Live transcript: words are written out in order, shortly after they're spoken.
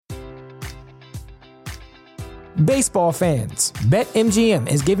Baseball fans, BetMGM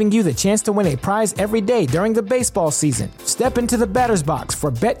is giving you the chance to win a prize every day during the baseball season. Step into the batter's box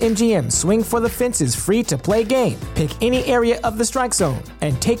for BetMGM Swing for the Fences free-to-play game. Pick any area of the strike zone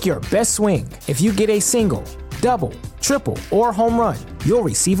and take your best swing. If you get a single, double, triple, or home run, you'll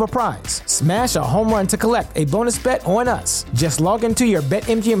receive a prize. Smash a home run to collect a bonus bet on us. Just log into your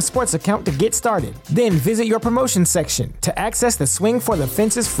BetMGM Sports account to get started. Then visit your promotion section to access the Swing for the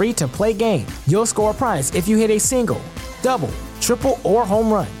Fences free-to-play game. You'll score a prize if you hit a single, double, triple, or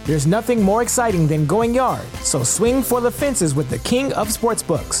home run. There's nothing more exciting than going yard, so swing for the fences with the king of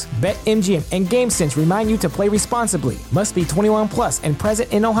sportsbooks. BetMGM and GameSense remind you to play responsibly. Must be 21 plus and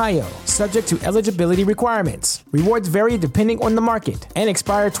present in Ohio, subject to eligibility requirements. Rewards vary depending on the market and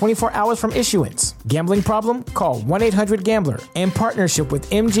expire 24 hours from issuance. Gambling problem? Call 1-800-GAMBLER in partnership with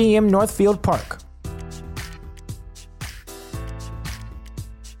MGM Northfield Park.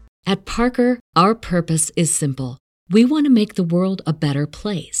 At Parker, our purpose is simple. We want to make the world a better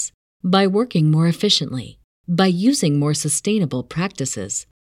place by working more efficiently, by using more sustainable practices,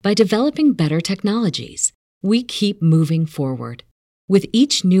 by developing better technologies. We keep moving forward. With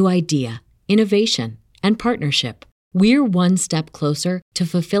each new idea, innovation, and partnership, we're one step closer to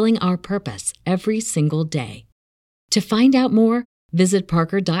fulfilling our purpose every single day. To find out more, visit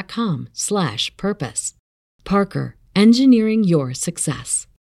parker.com/purpose. Parker, engineering your success.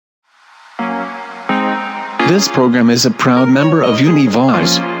 This program is a proud member of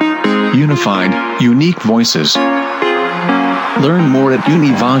Univoice. Unified, unique voices. Learn more at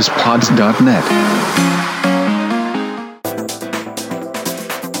univoicepods.net.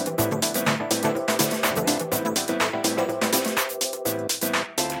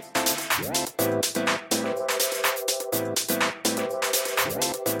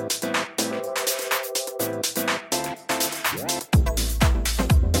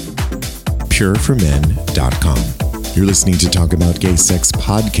 pureformen.com. You're listening to Talk About Gay Sex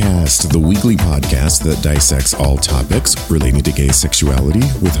Podcast, the weekly podcast that dissects all topics relating to gay sexuality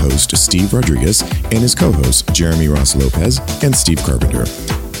with host Steve Rodriguez and his co-hosts Jeremy Ross Lopez and Steve Carpenter.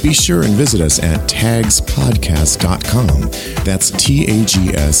 Be sure and visit us at tagspodcast.com. That's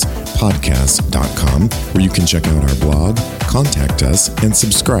TAGS podcast.com, where you can check out our blog, contact us, and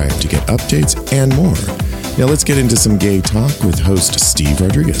subscribe to get updates and more. Now let's get into some gay talk with host Steve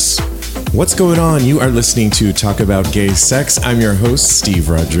Rodriguez. What's going on? You are listening to Talk About Gay Sex. I'm your host, Steve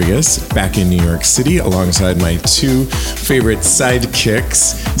Rodriguez, back in New York City alongside my two favorite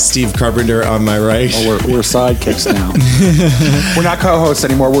sidekicks, Steve Carpenter on my right. Oh, we're sidekicks now. We're not co-hosts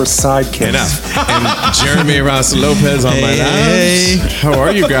anymore. We're sidekicks. Enough. And Jeremy Ross Lopez on my left. How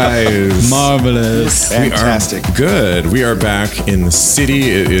are you guys? Marvelous. Fantastic. We are good. We are back in the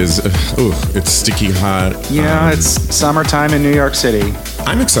city. It is, it's sticky hot. Yeah, it's summertime in New York City.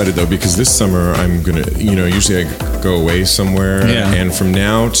 I'm excited though because this summer I'm gonna, usually I go away somewhere, and from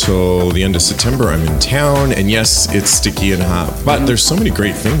now till the end of September I'm in town. And yes, it's sticky and hot, but there's so many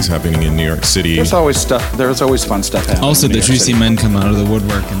great things happening in New York City. There's always stuff. There's always fun stuff happening. Also, the juicy men come out of the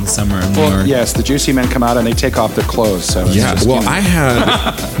woodwork in the summer in New York. Yes, the juicy men come out and they take off their clothes. So yeah, well,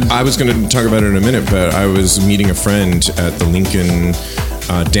 I was going to talk about it in a minute, but I was meeting a friend at the Lincoln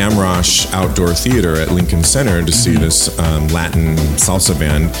Damrosch Outdoor Theater at Lincoln Center to see this Latin salsa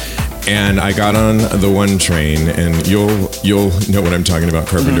band. And I got on the one train, and you'll know what I'm talking about,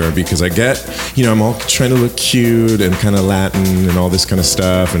 Carpenter, because I get, I'm all trying to look cute and kind of Latin and all this kind of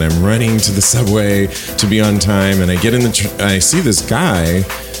stuff, and I'm running to the subway to be on time, and I get in I see this guy,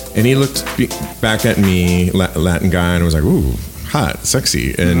 and he looked back at me, Latin guy, and I was like, ooh, hot,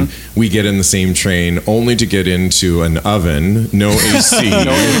 sexy. And we get in the same train only to get into an oven, no AC.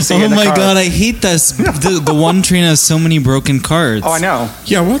 No AC Oh in the my car. God, I hate this. The one train has so many broken carts. Oh, I know.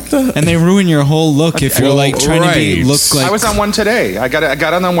 Yeah, what the? And they ruin your whole look if you're Well, like trying to look like. I was on one today. I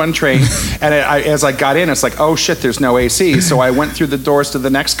got on the one train, and as I got in, it's like, oh shit, there's no AC. So I went through the doors to the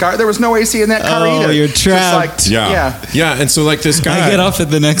next car. There was no AC in that car either. Oh, you're Just trapped. Yeah. And so like this guy, I get off at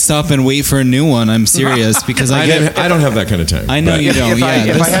the next stop and wait for a new one. I'm serious because I don't have that kind of time. I know you don't. If I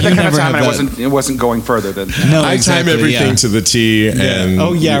had that you kind of never time, have and that. it wasn't going further than that. No, I exactly, time everything to the T, and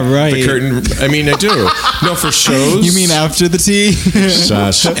Oh, yeah, right. the curtain. I mean, I do. No, for shows. You mean after the tea?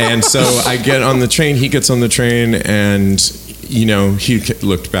 Shush. And so I get on the train. He gets on the train, and he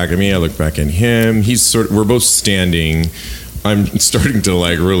looked back at me. I looked back at him. We're both standing. I'm starting to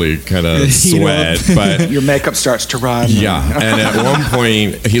like really kind of sweat, but Your makeup starts to run. yeah. And at one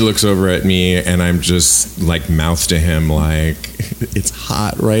point, he looks over at me, and I'm just like mouth to him like, "It's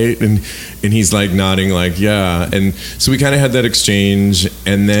hot, right?" And he's like nodding, like, "Yeah." And so we kind of had that exchange,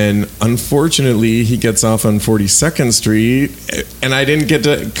 and then unfortunately, he gets off on 42nd Street, and I didn't get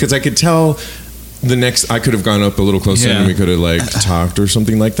to, because I could tell I could have gone up a little closer Yeah. and we could have like talked or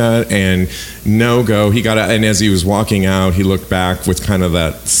something like that. And no go. He got out, and as he was walking out, he looked back with kind of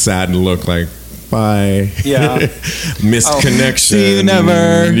that sad look, like, bye. Yeah. Missed connection. See you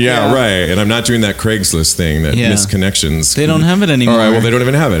never. Yeah, right. And I'm not doing that Craigslist thing that missed connections. They don't have it anymore. All right, well, they don't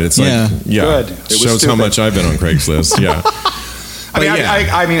even have it. It's Yeah. like, Good. It was shows how stupid. much I've been on Craigslist. Yeah.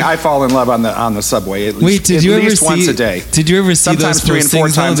 I mean, I fall in love on the subway at least, Wait, did you at ever least see? once a day. Did you ever see Sometimes those 3 and 4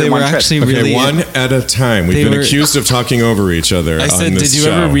 postings? though? times They in were one trip. actually Okay, really. one at a time. We've They been were- accused of talking over each other I on said, this did you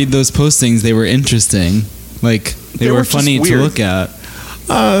show. ever read those postings? They were interesting. Like they They were were just funny to weird. look at.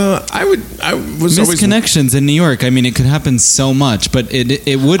 I was Missed always connections in New York. I mean, it could happen so much, but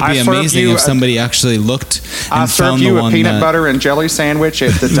it would be I served amazing you if somebody actually looked I and served found the you a one peanut that. butter and jelly sandwich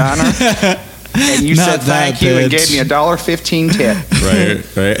at the diner, and you Not said thank that, you and bitch. gave me a $1.15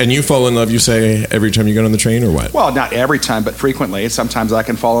 tip. right. And you fall in love, you say, every time you get on the train, or what? Well, not every time, but frequently. Sometimes I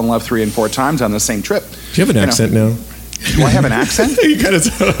can fall in love 3 and 4 times on the same trip. Do you have an accent now? Do I have an accent? You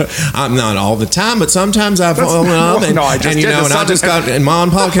gotta I'm not all the time, but sometimes I fall in love. And, No, I just and you did know, the and I just got Southern- Ma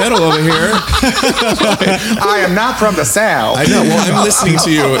and Pa Kettle over here. I am not from the South. I know. Well, I'm listening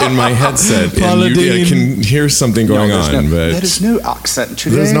to you in my headset, and Paula I Deen. can hear something going there's on. no, But there is no accent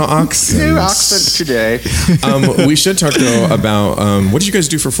today. There's no accent. No accent today. we should talk though about what did you guys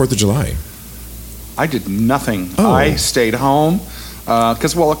do for 4th of July? I did nothing. Oh. I stayed home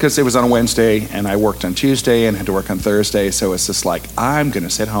because it was on a Wednesday and I worked on Tuesday and had to work on Thursday. So it's just like, I'm going to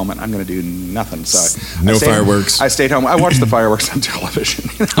sit home and I'm going to do nothing. So No I stayed- fireworks? I stayed home. I watched the fireworks on television.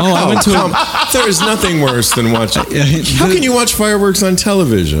 Oh, I went to. There is nothing worse than watching. How can you watch fireworks on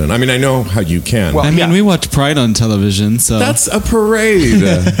television? I mean, I know how you can. Well, I mean, yeah. we watch Pride on television, so That's a parade.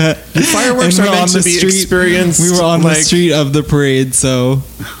 Fireworks And are we're meant on to the be street. experienced. We were on like, the street of the parade, so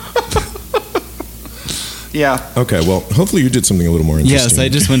Yeah. Okay, well, hopefully you did something a little more interesting. yes, I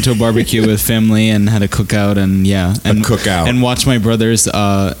just went to a barbecue with family and had a cookout, and cookout. and watched my brothers.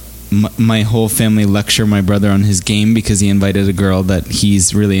 My whole family lecture my brother on his game because he invited a girl that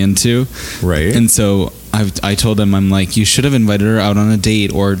he's really into. Right. And so I told him, I'm like, you should have invited her out on a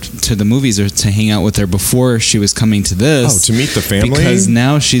date or to the movies or to hang out with her before she was coming to this. Oh, to meet the family? Because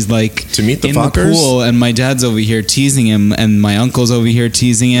now she's like To meet the in fuckers? the pool, and my dad's over here teasing him, and my uncle's over here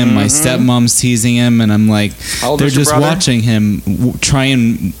teasing him, my stepmom's teasing him, and I'm like, How old they're is your just brother? watching him try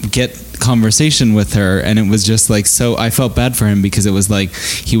and get conversation with her, and it was just like, so I felt bad for him because it was like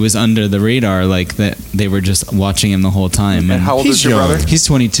he was under the radar, like that they were just watching him the whole time. And how old He's is your young. brother? He's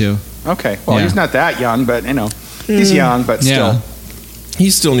 22. Okay. Well, Yeah. he's not that young, but he's young, but Yeah. still. He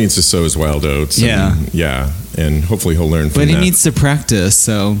still needs to sow his wild oats. Yeah. Yeah. And hopefully he'll learn from But he that. needs to practice,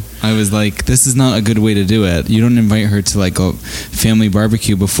 so I was like, this is not a good way to do it. You don't invite her to like a family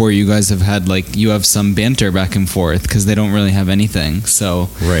barbecue before you guys have had like, you have some banter back and forth because they don't really have anything. So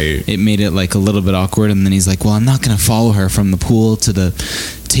Right. it made it like a little bit awkward. And then he's like, well, I'm not going to follow her from the pool to the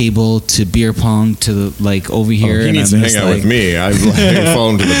table to beer pong to the, like over here. He and needs I'm to just hang out with me. I follow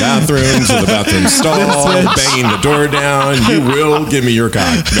him to the bathroom, to the bathroom stall, banging the door down. You will give me your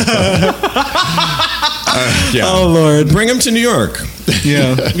cock. Yeah. Oh, Lord. Bring him to New York.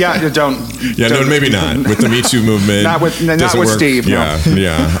 Yeah. Yeah, don't. Yeah, no, don't- maybe not. With the Me Too movement. Not with doesn't work. Steve, no. Yeah,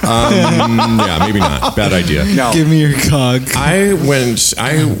 yeah. Yeah, maybe not. Bad idea. No. Give me your cock. I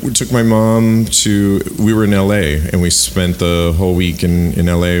took my mom we were in LA and we spent the whole week in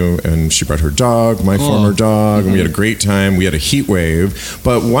LA, and she brought her dog, my former dog, and we had a great time. We had a heat wave.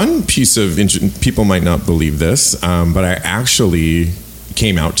 But one piece of, people might not believe this, but I actually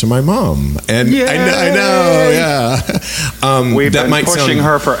came out to my mom. And I know, yeah. We've that been might pushing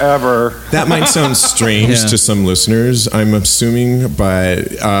her forever. That might sound strange Yeah. to some listeners, I'm assuming, but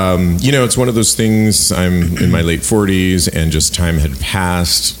it's one of those things. I'm in my late 40s, and just time had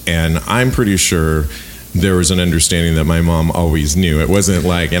passed, and I'm pretty sure there was an understanding that my mom always knew. It wasn't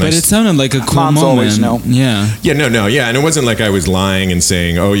like, But it sounded like a cool Moms moment. always know. Yeah. yeah, and it wasn't like I was lying and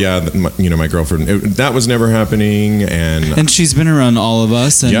saying, "Oh yeah, my girlfriend." That was never happening, And she's been around all of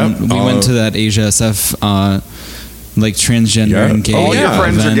us, and Yep. we went to that Asia SF, like transgender Yeah. and gay. All your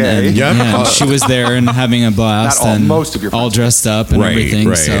friends are event, gay. and, Yep. yeah, and she was there and having a blast, Not all, and most of your all friends. dressed up and everything.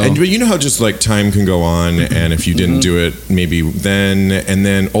 Right. So But you know how just like time can go on, and if you didn't do it, maybe then, and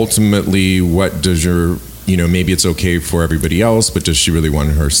then ultimately, what does your maybe it's okay for everybody else, but does she really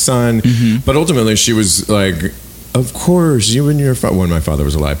want her son? But ultimately, she was like, of course, you and your father, when my father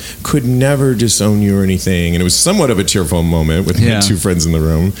was alive, could never disown you or anything. And it was somewhat of a tearful moment with my two friends in the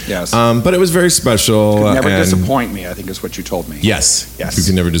room. Yes. But it was very special. Never and disappoint me, I think is what you told me. Yes. Yes. You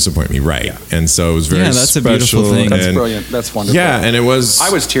can never disappoint me. Right. Yeah. And so it was very Yeah, that's a beautiful special, thing. That's and- brilliant. That's wonderful. Yeah. And it was. I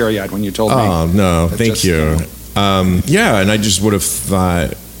was teary-eyed when you told me. Oh no, It thank just, you. Yeah, and I just would have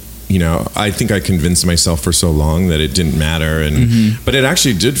thought, I think I convinced myself for so long that it didn't matter, and but it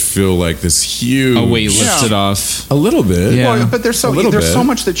actually did feel like this huge A weight lifted off. a little bit. Yeah. Well, but there's so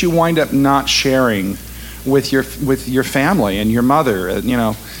much that you wind up not sharing with your family and your mother,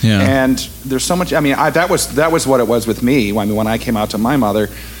 Yeah. And there's so much. I mean, that was what it was with me. I mean, when I came out to my mother,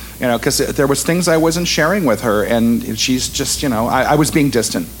 because there was things I wasn't sharing with her, and she's just, I was being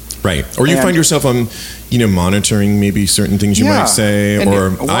distant. Right. Or you find yourself monitoring maybe certain things you might say. And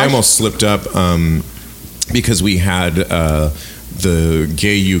or I almost slipped up because we had the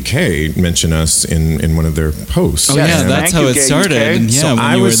Gay UK mention us in one of their posts. Oh, Yes. yeah, that's Thank how you, it Gay started. UK. And So when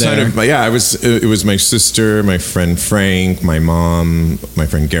I you was were there. it was my sister, my friend Frank, my mom, my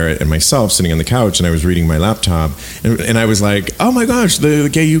friend Garrett, and myself sitting on the couch, and I was reading my laptop, and I was like, oh my gosh, the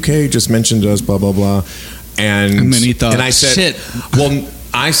Gay UK just mentioned us, blah, blah, blah. And then he thought, and I said, shit. Well,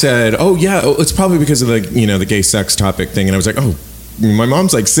 I said, oh yeah, it's probably because of the gay sex topic thing, and I was like, oh, my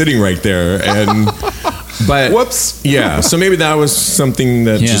mom's like sitting right there, and but Whoops. yeah, so maybe that was something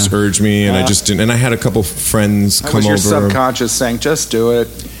that Yeah. just urged me, and I just didn't. And I had a couple friends That come was your over. subconscious saying, "Just do it."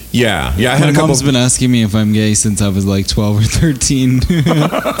 Yeah, I had My a couple. mom's been asking me if I'm gay since I was like 12 or 13.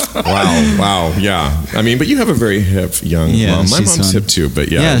 Wow, yeah. I mean, but you have a very hip young Yeah, mom. My she's mom's fun. hip too, but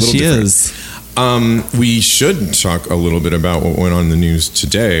yeah, Yeah, a little she different. is. We should talk a little bit about what went on in the news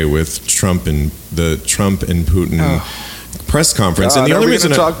today with Trump and Putin press conference. And the are only we reason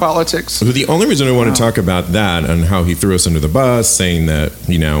going to talk politics? the only reason I want to talk about that and how he threw us under the bus, saying that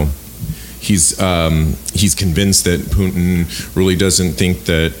he's convinced that Putin really doesn't think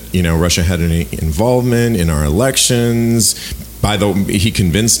that Russia had any involvement in our elections. He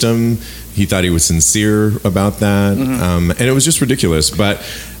convinced him. He thought he was sincere about that, and it was just ridiculous. But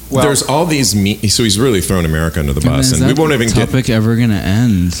there's all these so he's really thrown America under the bus, and we won't even get. Topic ever gonna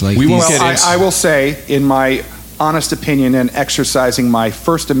end? Like We won't Well, get into- I will say, in my honest opinion and exercising my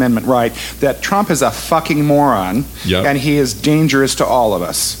First Amendment right, that Trump is a fucking moron, Yep. and he is dangerous to all of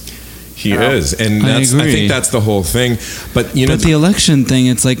us. He is, and I I agree. think that's the whole thing. But But the election thing,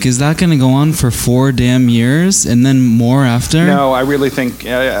 it's like, is that going to go on for 4 damn years and then more after? No, I really think,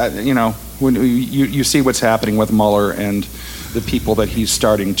 when you see what's happening with Mueller and the people that he's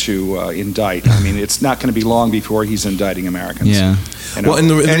starting to indict. I mean, it's not going to be long before he's indicting Americans. Yeah. Well, and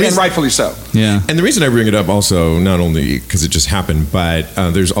the and reason- rightfully so. Yeah. And the reason I bring it up also, not only because it just happened, but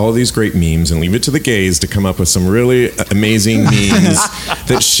there's all these great memes, and leave it to the gays to come up with some really amazing memes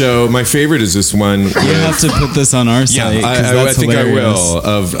that show. My favorite is this one. You have to put this on our site. 'cause I that's think hilarious. I will.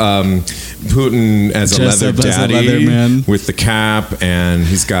 Of Putin as a Dressed leather up as a daddy leather man. with the cap, and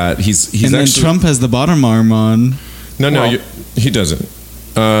he's And then actually Trump has the bottom arm on. no, he doesn't.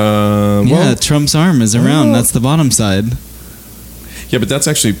 Yeah, Well, Trump's arm is around. That's the bottom side. yeah, but that's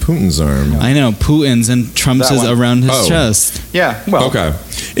actually Putin's arm. I know, Putin's and Trump's That is one. around his Oh. chest. Yeah, well. Okay.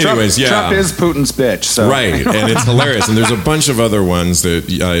 Trump, Anyways, yeah. Trump is Putin's bitch. So. Right, and it's hilarious. And there's a bunch of other ones that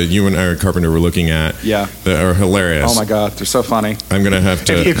you and Eric Carpenter were looking at Yeah. that are hilarious. Oh my God, they're so funny. I'm going to have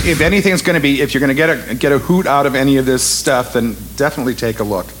to... If anything's going to be, if you're going to get a hoot out of any of this stuff, then definitely take a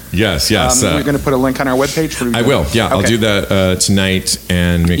look. Yes. You're going to put a link on our webpage. I will. Yeah, I'll Okay. do that tonight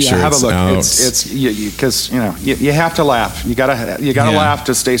and make sure have it's a look. out. It's because you have to laugh. You gotta Yeah. laugh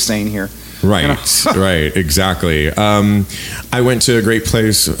to stay sane here. Right, right, exactly. I went to a great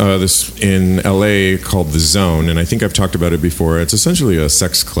place in LA called The Zone, and I think I've talked about it before. It's essentially a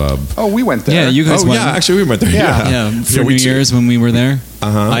sex club. Oh, we went there. Yeah, you guys Oh, went. yeah, actually, we went there. Yeah. Yeah, for we New Year's when we were there.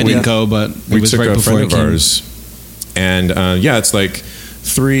 I didn't We- go, but it We was took right a before friend it of came. ours, and it's like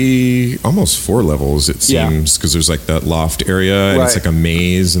 3, almost 4 levels, it Yeah. seems, because there's like that loft area, and it's Right. like a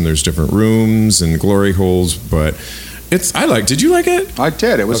maze, and there's different rooms and glory holes, but did you like it? I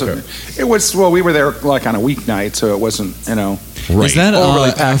did. It was. Okay. Well, we were there like on a weeknight, so it wasn't. Right. Is that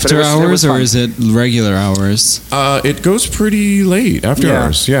Overly packed, but after it was hours or fun. is it regular hours? It goes pretty late after Yeah.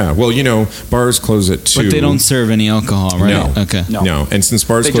 hours. Yeah. Well, bars close at 2. But they don't serve any alcohol, right? No. Okay. No. No, and since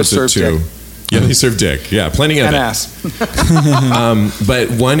bars They close just at serve 2, dick. yeah, they serve dick. Yeah, plenty of An it. ass.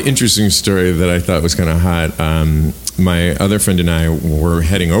 But one interesting story that I thought was kind of hot. My other friend and I were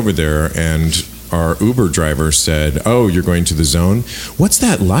heading over there, and our Uber driver said, "Oh, you're going to The Zone? What's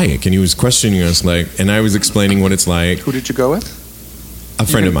that like?" And he was questioning us, and I was explaining what it's like. Who did you go with? A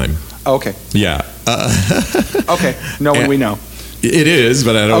friend of mine. Oh, okay. Yeah, Okay. No one we know. it is,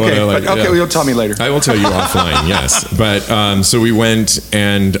 but I don't Okay. want to But, okay. Well, you'll tell me later. I will tell you offline, yes. But so we went,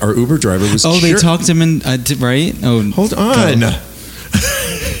 and our Uber driver was. Oh, they talked him in, right? Oh, Hold on. go.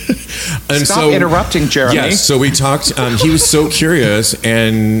 And Stop interrupting, Jeremy. Yes, so we talked. He was so curious,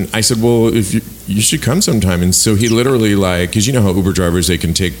 and I said, "Well, if you should come sometime." And so he literally, because you know how Uber drivers, they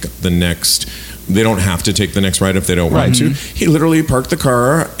can take the next they don't have to take the next ride if they don't want to. He literally parked the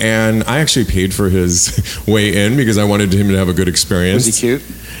car, and I actually paid for his way in because I wanted him to have a good experience. Was he cute?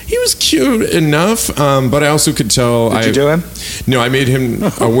 He was cute enough, but I also could tell. Did you do him? No, I made him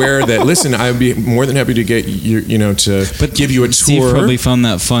aware that, listen, I'd be more than happy to get you, to give you a tour. Steve probably found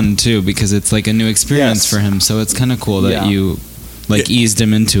that fun too because it's like a new experience for him. So it's kind of cool that you eased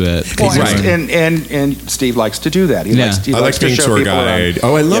him into it. Well, and Steve likes to do that. He I like being tour guide.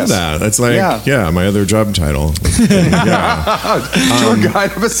 Oh, I love that. That's like my other job title. Tour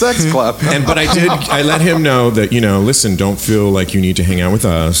guide of a sex club. But I let him know that, listen, don't feel like you need to hang out with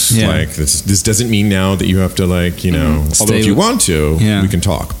us. Yeah. Like this doesn't mean now that you have to although if you want to, we can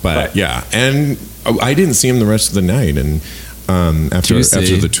talk. But and I didn't see him the rest of the night, and after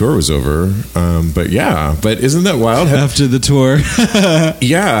the tour was over. But isn't that wild? After the tour.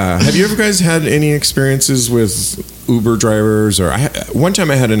 Have you ever guys had any experiences with Uber drivers? Or one time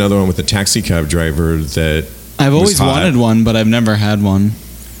I had another one with a taxi cab driver that I've always wanted one, but I've never had one.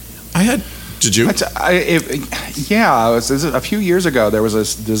 Did you? It was a few years ago. There was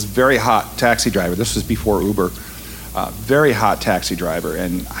this very hot taxi driver. This was before Uber. Very hot taxi driver,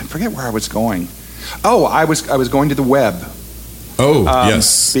 and I forget where I was going. Oh, I was going to the Web. Oh,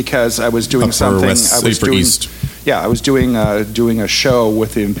 yes. Because I was doing something. East. Yeah, I was doing a show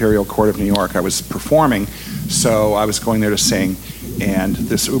with the Imperial Court of New York. I was performing, so I was going there to sing. And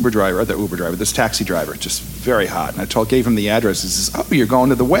this this taxi driver, just very hot. And I gave him the address. He says, "Oh, you're going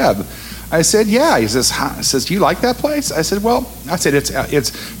to the Web?" I said, "Yeah." He says, "Do you like that place?" I said, "Well," it's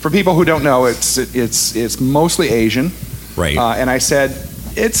for people who don't know, it's mostly Asian, right? And I said,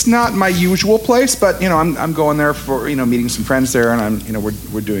 it's not my usual place, but I'm going there for meeting some friends there, and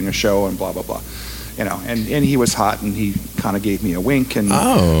we're doing a show and blah blah blah, and he was hot, and he kind of gave me a wink and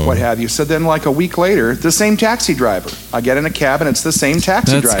what have you. So then, like a week later, the same taxi driver. I get in a cab, and it's the same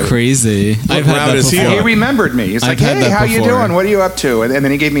taxi driver. That's crazy. I've had that before. And he remembered me. He's like, "Hey, how you doing? What are you up to?" And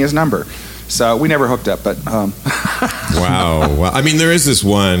then he gave me his number. So we never hooked up, but Wow. Well, I mean, there is this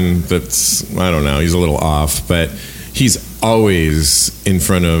one that's, I don't know, he's a little off, but he's always in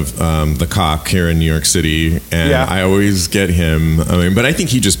front of the Cock here in New York City, and I always get him. But I think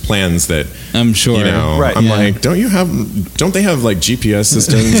he just plans that. I'm sure. Right. I'm like, don't they have like GPS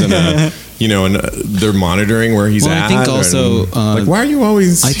systems and and they're monitoring where he's at? I think also why are you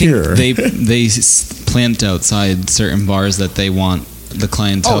always here? I think they plant outside certain bars that they want the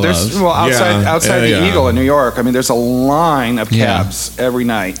clientele of. Outside the Eagle in New York, there's a line of cabs every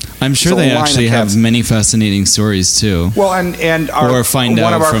night. I'm sure they actually have many fascinating stories too. Well, and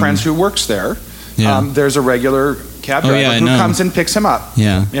one of our friends who works there, there's a regular cab driver who comes and picks him up.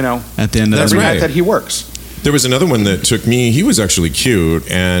 Yeah, at the end of every night that he works. There was another one that took me. He was actually cute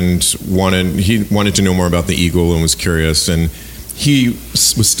and wanted to know more about the Eagle and was curious, and he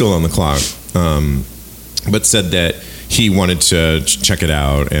was still on the clock, but said that he wanted to check it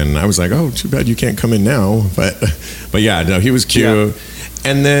out, and I was like, "Oh, too bad you can't come in now." But he was cute. Yeah.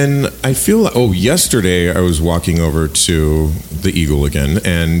 And then I feel yesterday I was walking over to the Eagle again,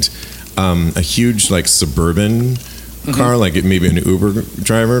 and a huge suburban car, maybe an Uber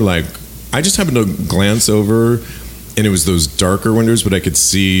driver. I just happened to glance over, and it was those darker windows, but I could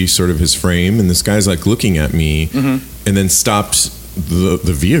see sort of his frame, and this guy's looking at me, and then stopped the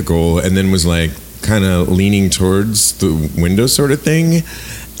vehicle, and then was kind of leaning towards the window sort of thing,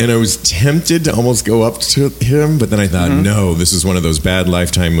 and I was tempted to almost go up to him, but then I thought, no, this is one of those bad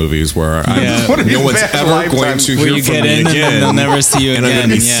Lifetime movies where no one's ever going to hear from me again. And they'll never see you again. And I'm going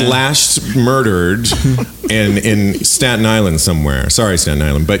to be slashed, murdered, in Staten Island somewhere. Sorry, Staten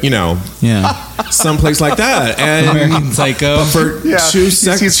Island, but someplace like that. And Psycho. For 2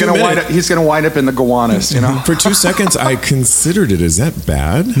 seconds, he's going to wind up in the Gowanus. For 2 seconds, I considered it. Is that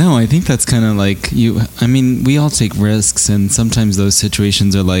bad? No, I think that's kind of we all take risks, and sometimes those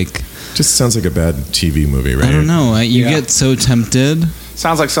situations are just sounds like a bad TV movie, right? I don't know. You get so tempted.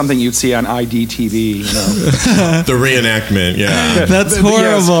 Sounds like something you'd see on IDTV. The reenactment, That's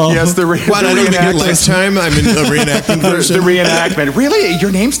horrible. Yes, the reenactment. What, I don't get Lifetime? I'm in the reenactment version. The reenactment. Really?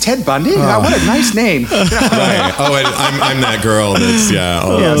 Your name's Ted Bundy? Oh. What a nice name. Right. Oh, and I'm that girl that's,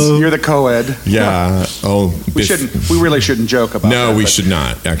 Yes, you're the co-ed. Yeah. Oh. We really shouldn't joke about that. No, we should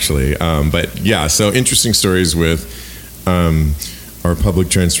not, actually. So interesting stories with our public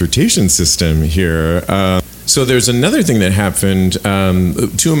transportation system here. So there's another thing that happened.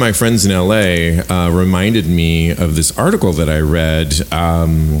 Two of my friends in LA reminded me of this article that I read.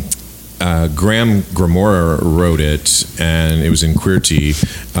 Graham Gramora wrote it, and it was in Queerty,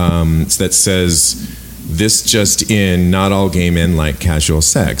 that says this just in, not all gay men like casual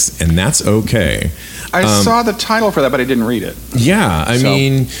sex, and that's okay. I saw the title for that, but I didn't read it. Yeah, I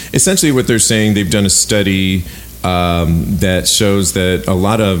mean, essentially what they're saying, they've done a study that shows that a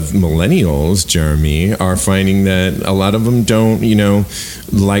lot of millennials, Jeremy, are finding that a lot of them don't,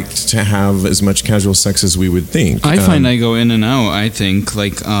 like to have as much casual sex as we would think. I find I go in and out, I think,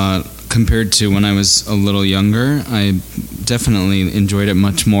 like, compared to when I was a little younger, I definitely enjoyed it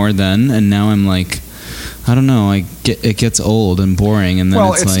much more then, and now I'm like, I don't know, it gets old and boring, and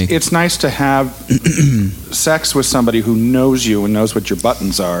then it's nice to have sex with somebody who knows you and knows what your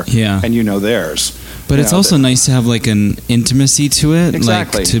buttons are, and you know theirs. But it's also nice to have like an intimacy to it,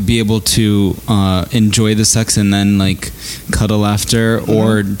 exactly. like to be able to enjoy the sex and then like cuddle after,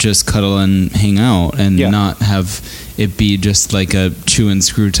 or just cuddle and hang out, and not have it be just like a chew and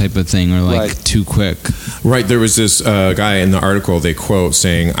screw type of thing, or like too quick. Right. There was this guy in the article, they quote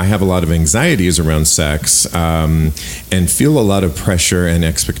saying, "I have a lot of anxieties around sex and feel a lot of pressure and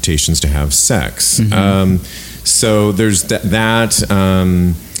expectations to have sex." So there's that.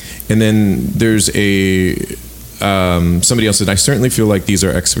 And then there's somebody else said, "I certainly feel like these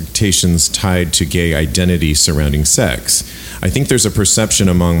are expectations tied to gay identity surrounding sex. I think there's a perception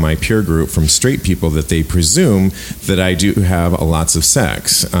among my peer group from straight people that they presume that I do have lots of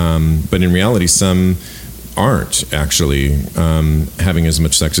sex. But in reality, some aren't actually having as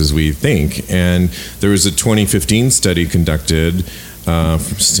much sex as we think." And there was a 2015 study conducted from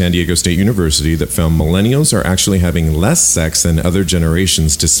San Diego State University that found millennials are actually having less sex than other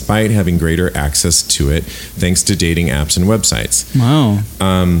generations despite having greater access to it thanks to dating apps and websites. Wow.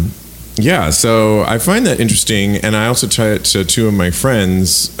 Yeah, so I find that interesting, and I also try it to two of my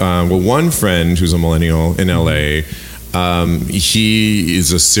friends. One friend who's a millennial in LA, he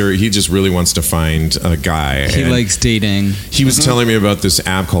just really wants to find a guy. He likes dating. He was telling me about this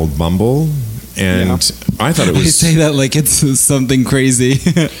app called Bumble. And I thought it was... I say that like it's something crazy.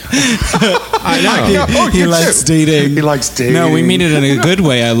 I know. He likes dating. He likes dating. No, we mean it in a good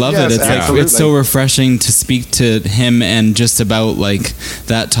way. I love it. It's absolutely. like, it's so refreshing to speak to him and just about like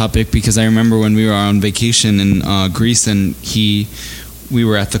that topic, because I remember when we were on vacation in Greece, and we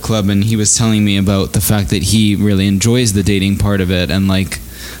were at the club, and he was telling me about the fact that he really enjoys the dating part of it, and like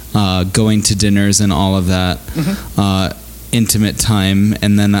going to dinners and all of that intimate time,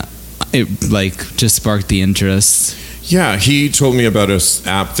 and then it like just sparked the interest. Yeah, he told me about an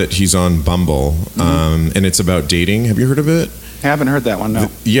app that he's on, Bumble, and it's about dating. Have you heard of it? I haven't heard that one, no.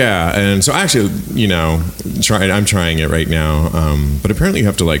 Yeah, and so actually, I'm trying it right now, but apparently you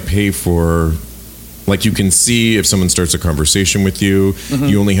have to like pay for, like you can see if someone starts a conversation with you,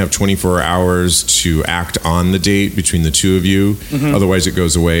 you only have 24 hours to act on the date between the two of you, otherwise it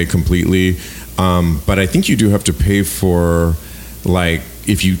goes away completely. But I think you do have to pay for like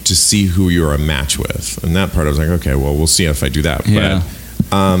to see who you're a match with, and that part I was like, okay, well, we'll see if I do that. Yeah.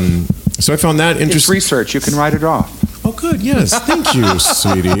 But so I found that interesting. It's research. You can write it off. Oh, good. Yes, thank you,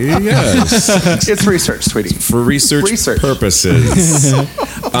 sweetie. Yes, it's research, sweetie. For research purposes.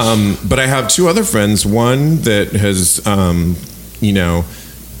 But I have two other friends. One that has,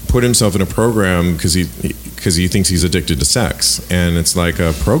 put himself in a program because he thinks he's addicted to sex, and it's like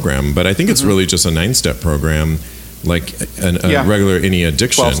a program. But I think it's really just a 9-step program. Like a regular any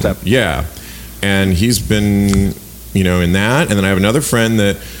addiction. 12-step. Yeah. And he's been, in that. And then I have another friend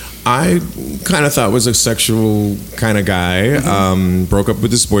that I kind of thought was a sexual kind of guy. Broke up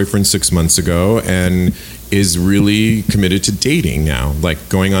with his boyfriend 6 months ago and is really committed to dating now, like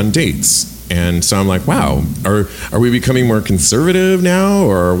going on dates. And so I'm like, wow, are we becoming more conservative now,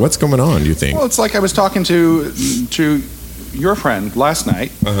 or what's going on, do you think? Well, it's like I was talking to your friend last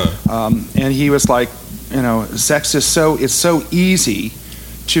night, and he was like, sex is so easy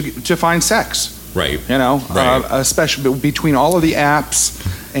to find sex. Right. Right. Especially between all of the apps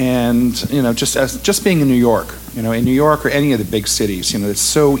and just being in New York. In New York or any of the big cities, it's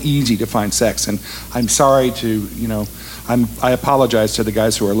so easy to find sex. And I'm sorry to I apologize to the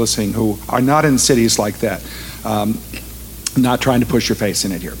guys who are listening who are not in cities like that. Not trying to push your face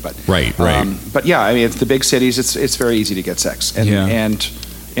in it here, but right. But yeah, I mean, it's the big cities. It's very easy to get sex, and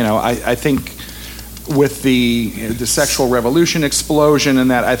I think with the sexual revolution explosion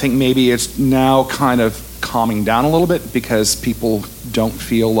and that, I think maybe it's now kind of calming down a little bit because people don't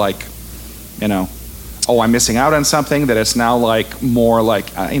feel like, I'm missing out on something. That it's now like more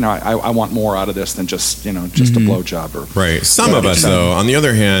like, I want more out of this than just a blowjob or right. Some of us though, on the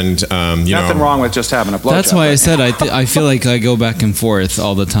other hand, nothing wrong with just having a blowjob. That's why I said I feel like I go back and forth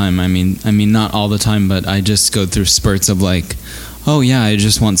all the time. I mean not all the time, but I just go through spurts of like, oh yeah, I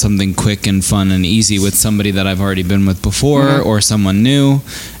just want something quick and fun and easy with somebody that I've already been with before or someone new,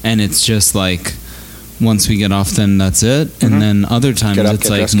 and it's just like, once we get off, then that's it. And then other times Get up, it's get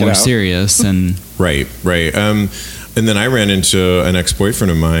like dressed, get more out. serious. And Right. And then I ran into an ex-boyfriend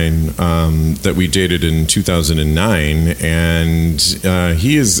of mine that we dated in 2009, and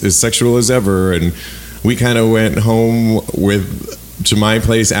he is as sexual as ever. And we kind of went home to my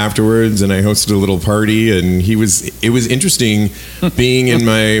place afterwards, and I hosted a little party. And it was interesting being in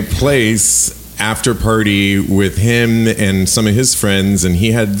my place after party with him and some of his friends, and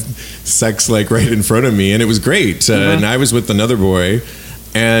he had sex like right in front of me, and it was great. And I was with another boy.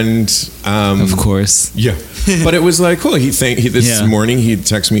 And of course, yeah, but it was like cool. This morning he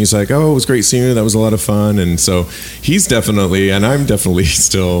texted me. He's like, "Oh, it was great seeing you. That was a lot of fun." And so he's definitely, and I'm definitely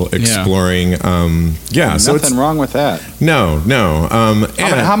still exploring. So Nothing wrong with that. No.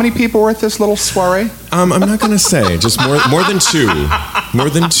 How many people were at this little soiree? I'm not gonna say. Just more than two. More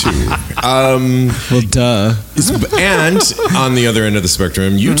than two. well, duh. And on the other end of the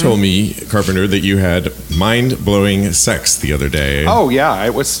spectrum, you told me, Carpenter, that you had mind-blowing sex the other day. Oh yeah,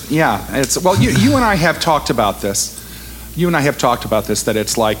 it was. Yeah, it's well. You and I have talked about this. That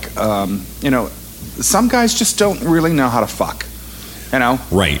it's like some guys just don't really know how to fuck.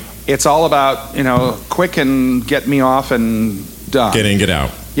 Right. It's all about quick and get me off and done. Get in, get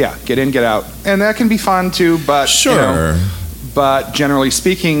out. Yeah, get in, get out, and that can be fun too. But sure. But generally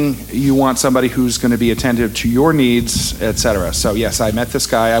speaking, you want somebody who's going to be attentive to your needs, etc. So yes, I met this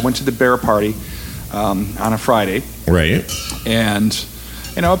guy. I went to the bear party on a Friday. Right. And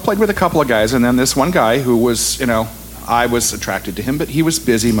I played with a couple of guys, and then this one guy who was, I was attracted to him, but he was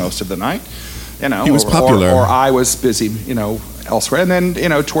busy most of the night. He was popular, or I was busy, elsewhere. And then,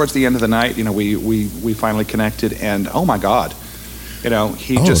 towards the end of the night, we finally connected, and oh my God.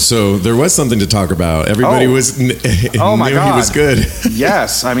 So there was something to talk about. Everybody knew he was good.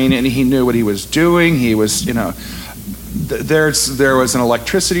 Yes, I mean, and he knew what he was doing. He was, there was an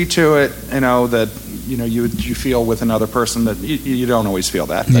electricity to it, that you feel with another person that you don't always feel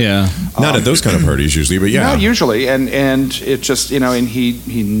that. But, not at those kind of parties usually, but yeah, not usually. And it just and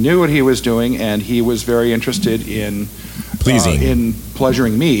he knew what he was doing, and he was very interested in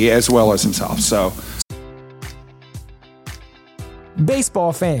pleasuring me as well as himself. So.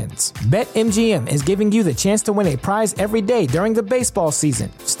 Baseball fans, BetMGM is giving you the chance to win a prize every day during the baseball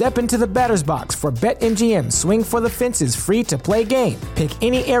season. Step into the batter's box for BetMGM Swing for the Fences free-to-play game. Pick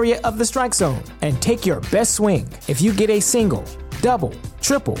any area of the strike zone and take your best swing. If you get a single, double,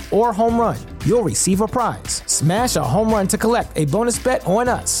 triple, or home run, you'll receive a prize. Smash a home run to collect a bonus bet on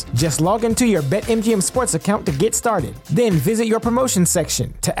us. Just log into your BetMGM Sports account to get started. Then visit your promotion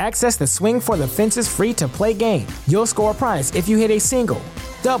section to access the Swing for the Fences free-to-play game. You'll score a prize if you hit a single,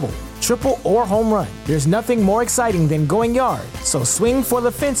 double, triple, or home run. There's nothing more exciting than going yard, so swing for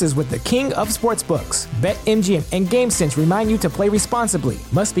the fences with the king of sportsbooks. BetMGM and GameSense remind you to play responsibly.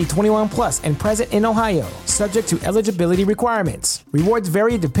 Must be 21 plus and present in Ohio, subject to eligibility requirements. Rewards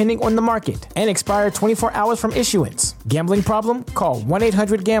vary depending on the market and expire 24 hours from issuance. Gambling problem? Call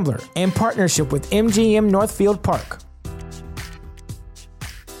 1-800-GAMBLER in partnership with MGM Northfield Park.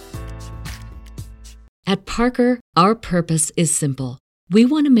 At Parker, our purpose is simple. We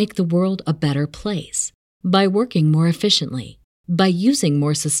want to make the world a better place by working more efficiently, by using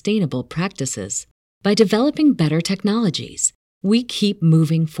more sustainable practices, by developing better technologies. We keep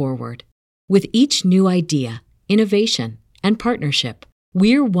moving forward. With each new idea, innovation, and partnership,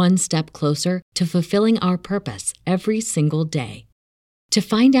 we're one step closer to fulfilling our purpose every single day. To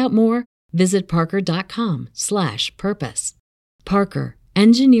find out more, visit parker.com/purpose. Parker,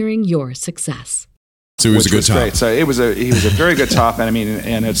 engineering your success. So it was a good top. Great. So he was a very good top, and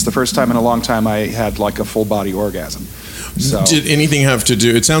and it's the first time in a long time I had like a full body orgasm. So did anything have to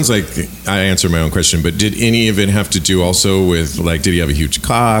do? It sounds like I answered my own question, but did any of it have to do also with did he have a huge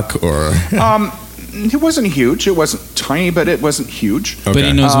cock or? It wasn't huge. It wasn't tiny, but it wasn't huge. Okay. But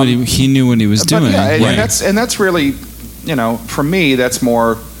he knows he knew what he was doing. Yeah, and that's really, for me, that's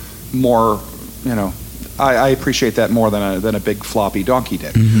more. I appreciate that more than a big floppy donkey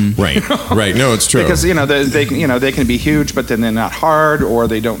dick. Mm-hmm. Right. No, it's true. Because they can be huge, but then they're not hard, or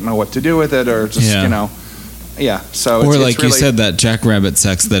they don't know what to do with it, or just So or it's you said that jackrabbit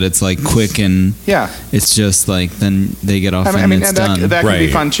sex that it's like quick and it's just like then they get off and it's done. That can be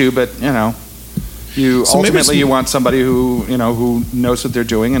fun too, but you want somebody who who knows what they're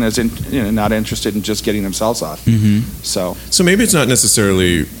doing and is not interested in just getting themselves off. Mm-hmm. So maybe it's not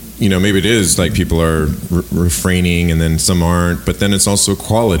necessarily. Maybe it is like people are refraining and then some aren't, but then it's also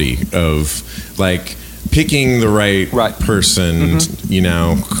quality of like picking the right person,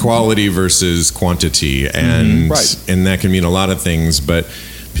 quality versus quantity. And and that can mean a lot of things, but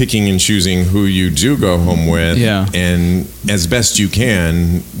picking and choosing who you do go home with, and as best you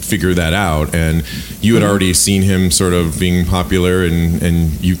can figure that out. And you had already seen him sort of being popular,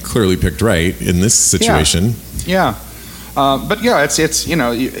 and you clearly picked right in this situation. But yeah, it's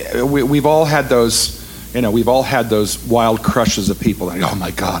we've all had those. We've all had those wild crushes of people. Like, oh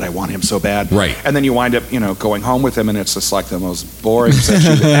my God, I want him so bad. Right. And then you wind up, going home with him, and it's just like the most boring sex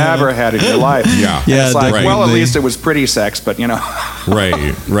you've ever had in your life. Yeah. And it's like, well, at least it was pretty sex, but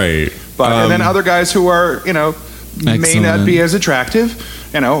Right. But and then other guys who are, may not be as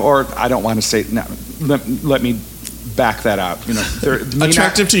attractive, or I don't want to say. No, let me back that out.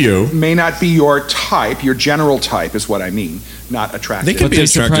 Attractive to you may not be your type. Your general type is what I mean. Not attractive. They can be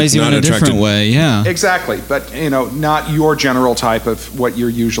attractive, surprise you in a different way. Yeah, exactly. But not your general type of what you're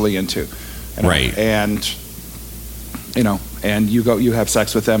usually into. Right. And and you have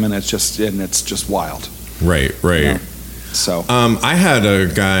sex with them, and it's just wild. Right. So I had a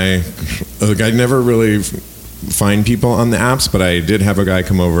guy. I never really find people on the apps, but I did have a guy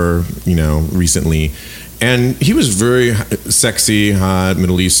come over, recently, and he was very sexy, hot,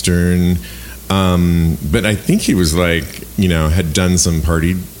 Middle Eastern. But I think he was had done some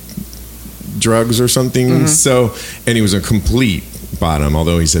party drugs or something. Mm-hmm. So, and he was a complete bottom,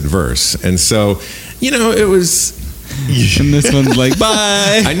 although he said verse. And so, it was. And this one's like,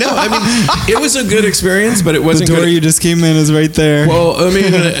 bye. I know. I mean, it was a good experience, but it wasn't the door good. You just came in is right there. Well, I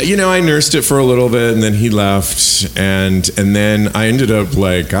mean, I nursed it for a little bit, and then he left, and then I ended up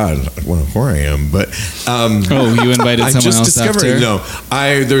like, God, what a whore I am. But you invited someone else after? No,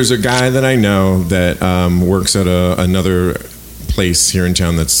 there's a guy that I know that works at another place here in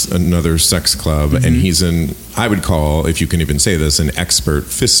town that's another sex club, and he's I would call, if you can even say this, an expert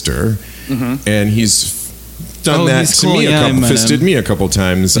fister, and he's done that to me fisted me a couple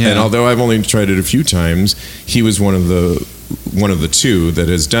times, and although I've only tried it a few times, he was one of the two that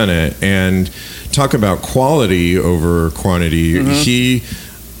has done it. And talk about quality over quantity. He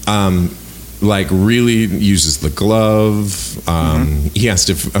really uses the glove. He asked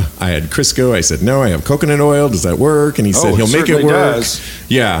if I had Crisco. I said no, I have coconut oil. Does that work? And he said he'll make it work. Does.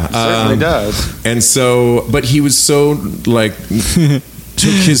 Yeah, it certainly does. And so, but he was so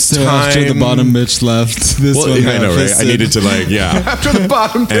took his time. After the bottom bitch left, I know, right? I needed to after the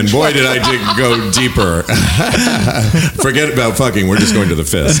bottom bitch. And boy, did I go deeper. Forget about fucking. We're just going to the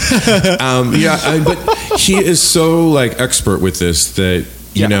fist. But he is so expert with this that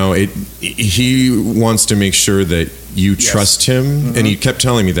he wants to make sure that you trust him, and he kept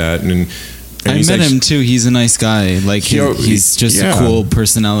telling me that. And I met him too. He's a nice guy. He's just a cool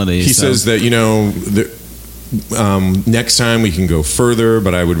personality. He says that next time we can go further,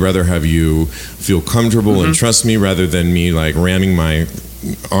 but I would rather have you feel comfortable and trust me rather than me ramming my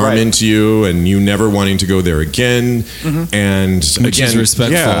arm into you and you never wanting to go there again. And which is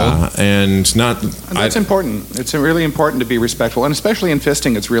respectful. And that's important. It's really important to be respectful, and especially in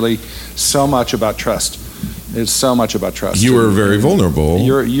fisting, it's really so much about trust. It's so much about trust. You were very vulnerable.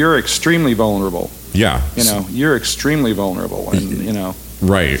 You're extremely vulnerable. Yeah. You're extremely vulnerable, and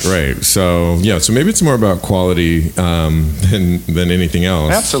Right. So so maybe it's more about quality than anything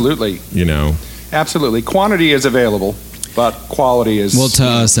else. Absolutely. Absolutely. Quantity is available, but quality is to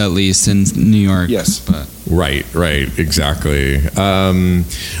us at least in New York. Yes. But. Right. Exactly.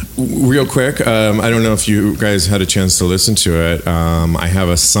 Real quick, I don't know if you guys had a chance to listen to it. I have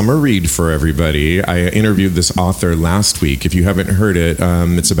a summer read for everybody. I interviewed this author last week. If you haven't heard it,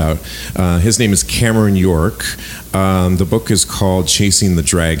 it's about, his name is Cameron York. The book is called Chasing the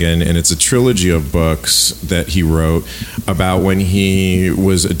Dragon, and it's a trilogy of books that he wrote about when he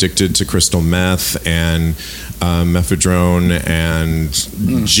was addicted to crystal meth and mephedrone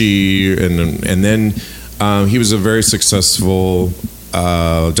and G, and then he was a very successful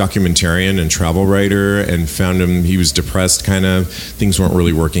documentarian and travel writer, and found he was depressed, things weren't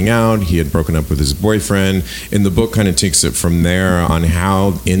really working out. He had broken up with his boyfriend, and the book kind of takes it from there on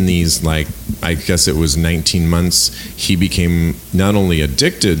how in these I guess it was 19 months he became not only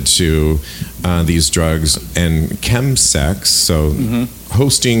addicted to these drugs and chemsex, so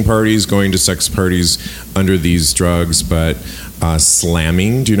hosting parties, going to sex parties under these drugs, but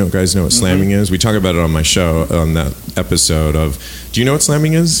slamming. Do you guys know what slamming is? We talk about it on my show, on that episode of. Do you know what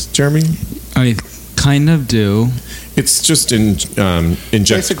slamming is, Jeremy? I kind of do. It's just inject.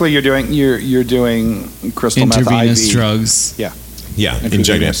 Basically, you're doing crystal meth, intravenous IV drugs. Yeah,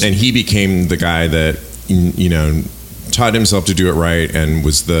 injecting. And he became the guy that taught himself to do it right, and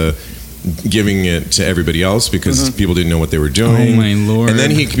was giving it to everybody else because people didn't know what they were doing. Oh my Lord. And then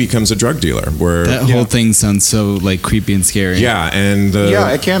he becomes a drug dealer. Where That whole thing sounds so like creepy and scary. Yeah, and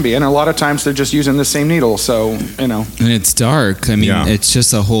it can be, and a lot of times they're just using the same needle. So and it's dark. I mean, it's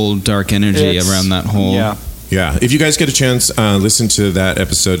just a whole dark energy around that whole. Yeah, if you guys get a chance, listen to that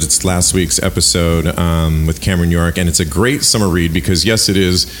episode. It's last week's episode with Cameron York, and it's a great summer read because, yes, it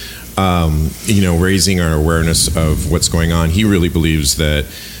is, raising our awareness of what's going on. He really believes that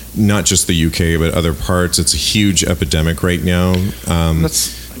not just the UK, but other parts, it's a huge epidemic right now.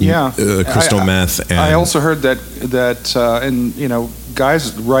 Crystal meth. And I also heard that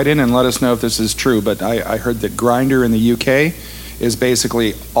guys write in and let us know if this is true, but I heard that Grindr in the UK is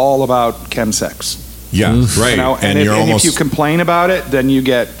basically all about chemsex. Yeah, right. And if you complain about it, then you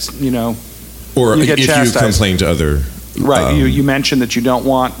get, or you get if chastised. you complain to other. Right. You mentioned that you don't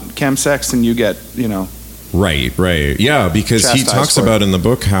want chemsex, and you get, Right. Yeah, because he talks about in the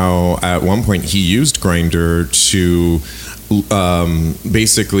book how at one point he used Grindr to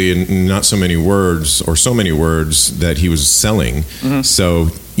basically, in not so many words or so many words that he was selling.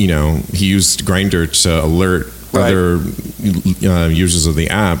 So, he used Grindr to alert other users of the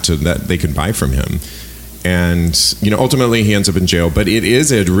app that they could buy from him. And, ultimately he ends up in jail. But it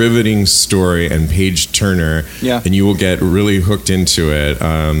is a riveting story and page turner. Yeah. And you will get really hooked into it.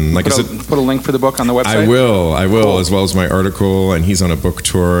 Put a link for the book on the website? I will, cool. As well as my article. And he's on a book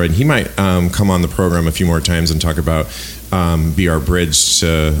tour. And he might come on the program a few more times and talk about be our bridge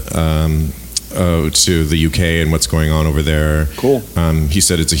to the UK and what's going on over there. Cool. He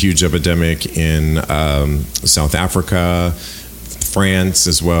said it's a huge epidemic in South Africa, France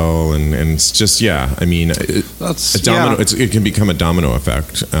as well, and it's just it can become a domino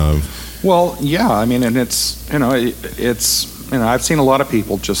effect. And it's I've seen a lot of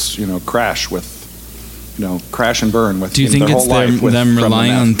people just crash and burn with. Do you think it's them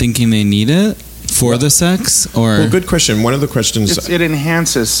relying on thinking they need it for the sex, or? Well, good question. One of the questions it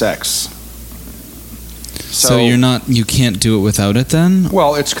enhances sex. So you can't do it without it then?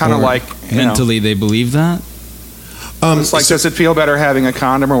 Well, it's kind of like mentally they believe that. It's like, does it feel better having a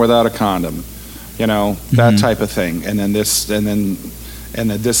condom or without a condom? That type of thing. And then this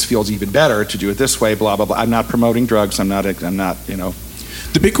feels even better to do it this way. Blah blah blah. I'm not promoting drugs. I'm not. The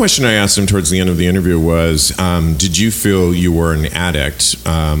big question I asked him towards the end of the interview was, did you feel you were an addict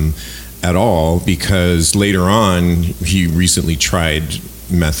at all? Because later on, he recently tried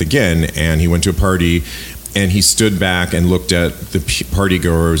meth again, and he went to a party. And he stood back and looked at the party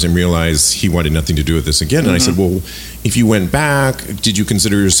goers and realized he wanted nothing to do with this again. And I said, well, if you went back, did you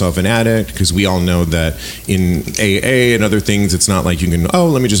consider yourself an addict? Because we all know that in AA and other things, it's not like you can,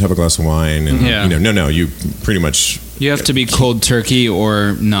 let me just have a glass of wine. And, no, you pretty much... You have to be cold turkey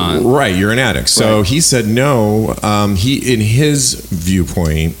or not. Right, you're an addict. So he said no. In his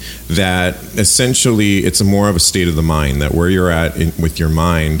viewpoint, that essentially it's more of a state of the mind, that where you're at with your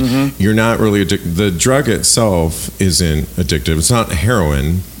mind, you're not really addicted. The drug itself isn't addictive. It's not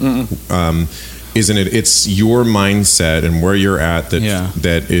heroin, isn't it? It's your mindset and where you're at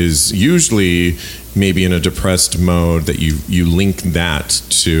that is usually maybe in a depressed mode, that you link that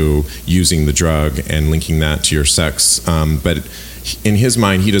to using the drug and linking that to your sex. But in his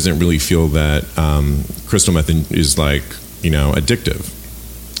mind, he doesn't really feel that crystal meth is like, addictive.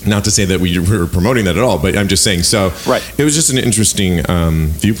 Not to say that we were promoting that at all, but I'm just saying. So it was just an interesting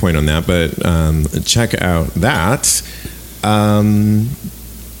viewpoint on that. But check out that.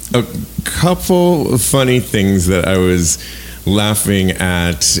 A couple of funny things that I was laughing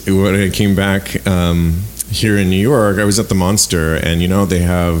at when I came back here in New York. I was at the Monster, and they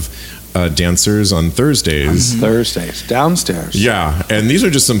have dancers on Thursdays. Thursdays, downstairs. Yeah, and these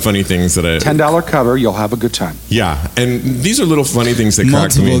are just some funny things that $10 cover, you'll have a good time. Yeah, and these are little funny things that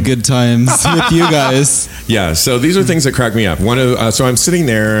crack me. Multiple good times with you guys. Yeah, so these are things that crack me up. So I'm sitting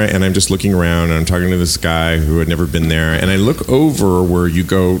there, and I'm just looking around, and I'm talking to this guy who had never been there, and I look over where you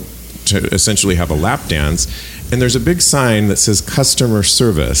go to essentially have a lap dance, and there's a big sign that says customer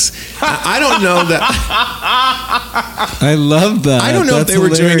service. I don't know that. I love that. I don't know if they were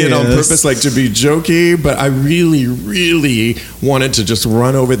doing it on purpose, like to be jokey, but I really, really wanted to just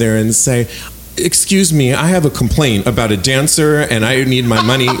run over there and say, excuse me, I have a complaint about a dancer and I need my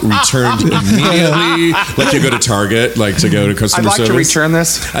money returned immediately. Like you go to Target, like to go to customer service. I'd like to return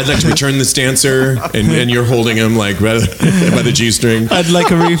this. I'd like to return this dancer, and you're holding him like by the G-string. I'd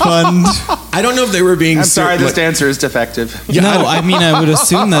like a refund. I don't know if they were being... I'm sorry, this dancer is defective. Yeah, no, I mean, I would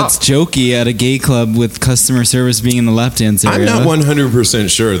assume that's jokey at a gay club with customer service being in the lap dance area. I'm not 100%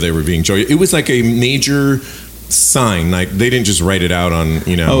 sure they were being jokey. It was like a major sign. Like they didn't just write it out on,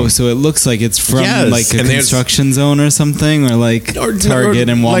 you know. Oh, so it looks like it's from Yes, like a and there's- construction zone or something, or like Target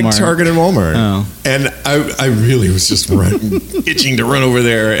and Walmart. Like Target and Walmart. Oh. And I really was just itching to run over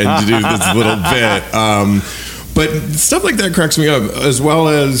there and to do this little bit. But stuff like that cracks me up, as well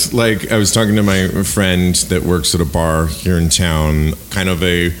as like I was talking to my friend that works at a bar here in town, kind of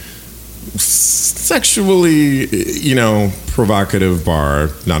a sexually, you know, provocative bar,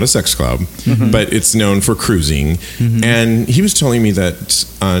 not a sex club, but it's known for cruising. And he was telling me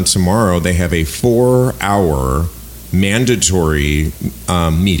that tomorrow they have a 4-hour mandatory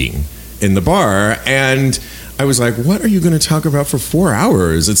meeting in the bar. And I was like, what are you going to talk about for 4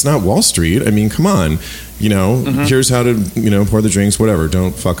 hours? It's not Wall Street. I mean, come on. You know, here's how to, you know, pour the drinks, whatever.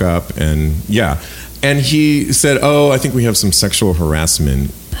 Don't fuck up. And yeah. And he said, oh, I think we have some sexual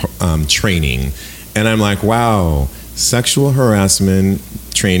harassment training. And I'm like, wow, sexual harassment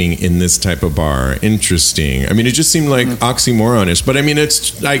training in this type of bar. Interesting. I mean, it just seemed like oxymoronish. But I mean,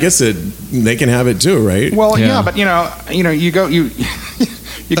 it's, I guess they can have it too, right? Well, yeah, but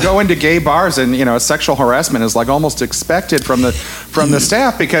you go into gay bars and, you know, sexual harassment is like almost expected from the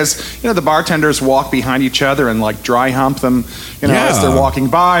staff, because, you know, the bartenders walk behind each other and like dry hump them, you know, as they're walking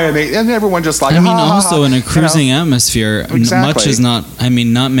by, and everyone just like, I mean, also in a cruising atmosphere, much is not, I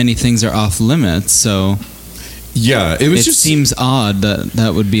mean, not many things are off limits, so yeah, it was it seems odd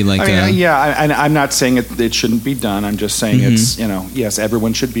that would be like and I'm not saying it shouldn't be done. I'm just saying it's, you know, yes,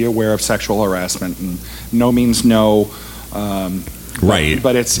 everyone should be aware of sexual harassment, and no means no. Right,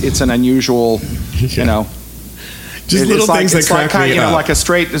 but it's an unusual, you know, just little things that crack me up. Like a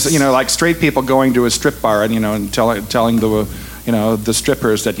straight, you know, like straight people going to a strip bar and, you know, and telling the, you know, the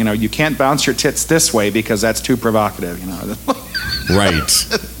strippers that, you know, you can't bounce your tits this way because that's too provocative, you know. Right.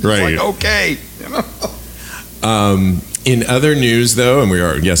 Like, okay, you know. In other news, though, and we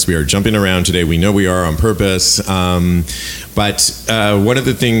are jumping around today. We know we are on purpose, but one of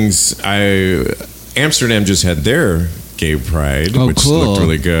the things Amsterdam just had their Gay Pride, which looked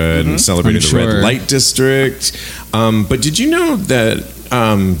really good, and celebrated the Red Light District. But did you know that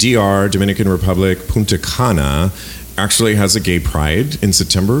DR, Dominican Republic, Punta Cana, actually has a Gay Pride in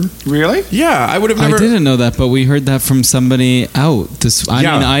September? Really? Yeah, I would have never. I didn't know that, but we heard that from somebody out this. I mean,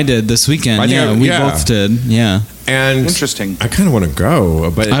 I did this weekend. We both did. Yeah. And interesting. I kind of want to go,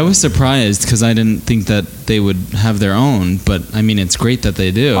 but I was surprised because I didn't think that they would have their own. But I mean, it's great that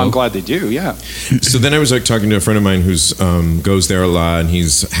they do. I'm glad they do. Yeah. So then I was like talking to a friend of mine who's goes there a lot, and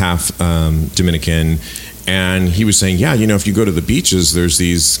he's half Dominican. And he was saying, yeah, you know, if you go to the beaches, there's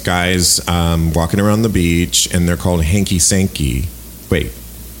these guys walking around the beach, and they're called hanky-sanky. Wait,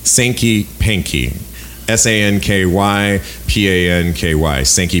 Sanky-panky. Sankypanky.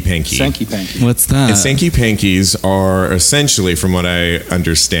 Sanky-panky. Sanky-panky. What's that? And Sanky-pankies are essentially, from what I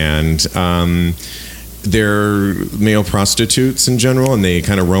understand, they're male prostitutes in general, and they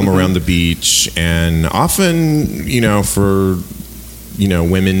kind of roam around the beach, and often, you know, for, you know,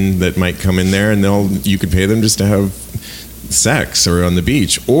 women that might come in there, and you could pay them just to have sex or on the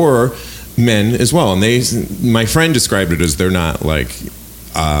beach, or men as well. And my friend described it as they're not like,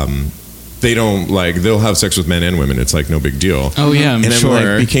 they don't like, they'll have sex with men and women. It's like no big deal. Oh yeah, I'm sure. And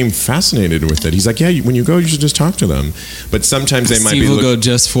I became fascinated with it. He's like, yeah, when you go, you should just talk to them. But sometimes they might Steve will go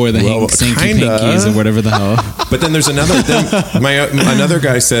just for the hanky-pankies or whatever the hell. But then there's another. Another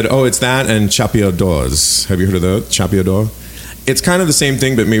guy said, oh, it's that and chapeadores. Have you heard of that? Chapeador? It's kind of the same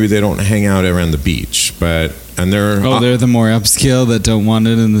thing, but maybe they don't hang out around the beach. They're the more upscale that don't want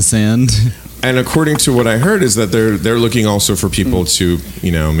it in the sand. And according to what I heard is that they're looking also for people to,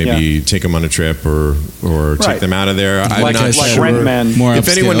 you know, maybe take them on a trip or take them out of there. I'm not sure. Rent men. More if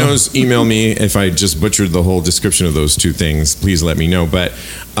upscale. anyone knows, email me. If I just butchered the whole description of those two things, please let me know. But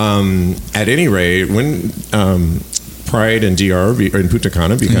at any rate, when Pride and DR in Punta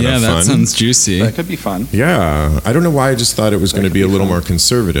Cana be kind of fun. Yeah, that sounds juicy. That could be fun. Yeah, I don't know why I just thought it was going to be a little more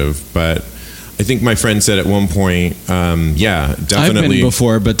conservative, but I think my friend said at one point, definitely. I've been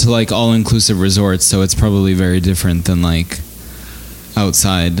before, but to like all-inclusive resorts, so it's probably very different than like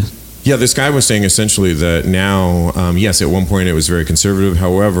outside. Yeah, this guy was saying essentially that now, yes, at one point it was very conservative.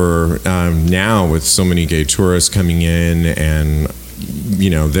 However, now with so many gay tourists coming in, and you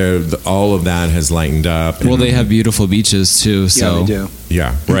know, all of that has lightened up. Well, they have beautiful beaches too. So yeah, they do.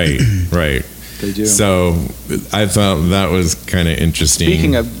 Yeah, right. They do. So I thought that was kind of interesting.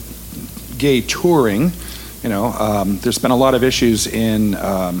 Speaking of gay touring, you know, there's been a lot of issues in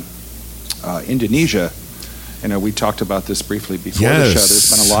Indonesia. You know, we talked about this briefly before the show. There's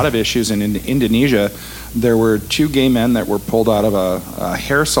been a lot of issues in Indonesia. There were 2 gay men that were pulled out of a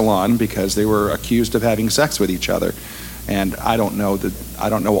hair salon because they were accused of having sex with each other. And I don't know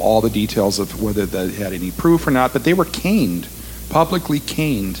all the details of whether they had any proof or not, but they were caned, publicly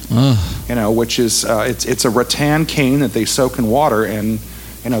caned. Ugh. Which is it's a rattan cane that they soak in water, and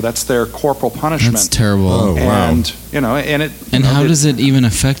that's their corporal punishment. That's terrible. Oh, wow. And And how does it even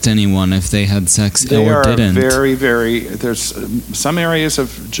affect anyone if they had sex they or are didn't? very, very. There's some areas of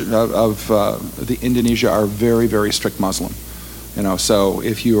the Indonesia are very, very strict Muslim. So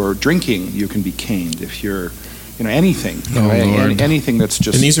if you're drinking, you can be caned. If you're anything, Lord. anything that's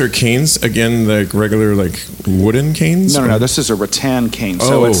just. And these are canes again, like regular wooden canes. No. This is a rattan cane.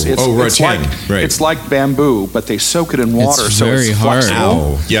 So it's rattan. Right. It's like bamboo, but they soak it in water, It's so very it's hard.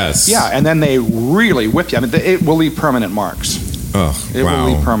 flexible. Ow. Yes. Yeah, and then they really whip you. I mean, it will leave permanent marks. Oh, It wow.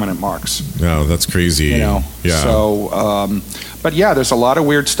 will leave permanent marks. Oh, that's crazy. Yeah. So, but yeah, there's a lot of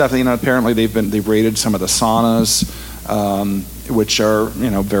weird stuff. Apparently they've raided some of the saunas, which are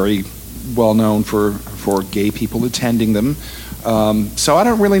very well known for gay people attending them. So I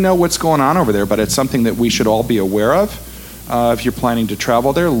don't really know what's going on over there, but it's something that we should all be aware of. If you're planning to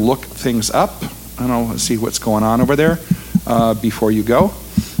travel there, look things up. See what's going on over there before you go.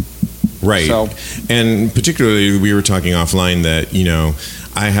 Right. So- And particularly, we were talking offline that,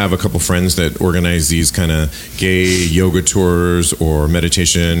 I have a couple friends that organize these kind of gay yoga tours or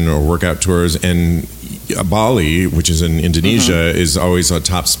meditation or workout tours. And Bali, which is in Indonesia, is always a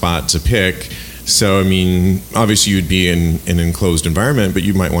top spot to pick. So, obviously you'd be in an enclosed environment, but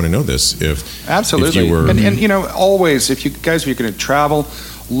you might want to know this if Absolutely. if you were. And always, if you're going to travel,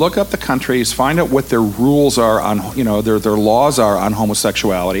 look up the countries, find out what their rules are on, their laws are on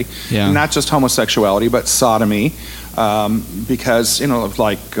homosexuality. Yeah. And not just homosexuality, but sodomy. Because,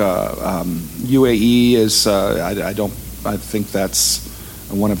 UAE is, I think that's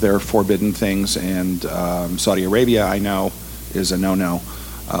one of their forbidden things. And Saudi Arabia, I know, is a no-no.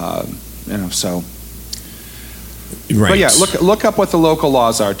 So. Right. But yeah, look up what the local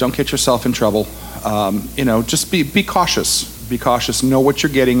laws are. Don't get yourself in trouble. Just be cautious. Be cautious. Know what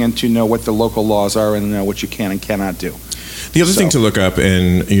you're getting into. Know what the local laws are, and know what you can and cannot do. The other thing to look up,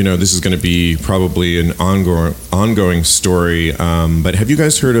 and this is going to be probably an ongoing story, but have you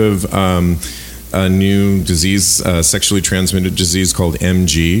guys heard of a new disease, sexually transmitted disease called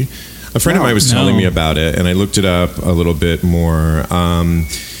MG? A friend of mine was telling me about it, and I looked it up a little bit more.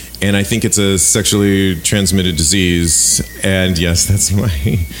 And I think it's a sexually transmitted disease. And yes, that's my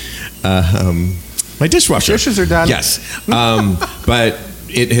dishwasher. Dishes are done. Yes, but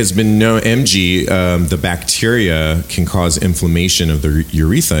it has been known, MG, the bacteria can cause inflammation of the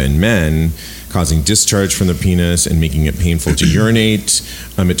urethra in men, causing discharge from the penis and making it painful to urinate.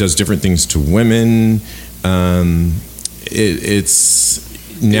 It does different things to women. It's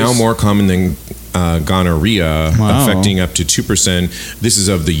now more common than gonorrhea, affecting up to 2%. This is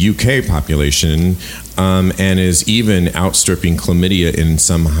of the UK population, and is even outstripping chlamydia in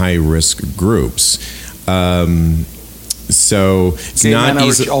some high-risk groups. So it's Gay not men are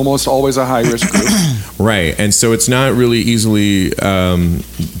easy. almost always a high-risk group. Right, and so it's not really easily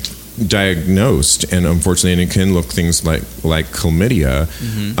diagnosed, and unfortunately, it can look things like chlamydia,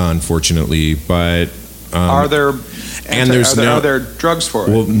 unfortunately. But Are there drugs for it?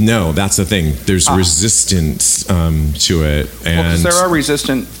 Well, no, that's the thing. There's resistance to it, and Because there are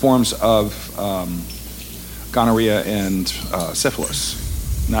resistant forms of gonorrhea and syphilis.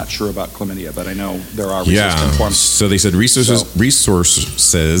 Not sure about chlamydia, but I know there are resistant forms. So they said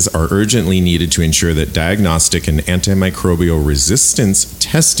resources are urgently needed to ensure that diagnostic and antimicrobial resistance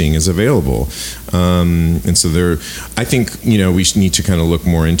testing is available. And so I think we need to kind of look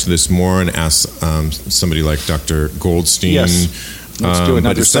more into this more and ask somebody like Dr. Goldstein. Yes. Let's do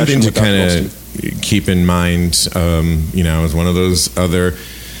another but it's something session to with Dr. kind of keep in mind. As one of those other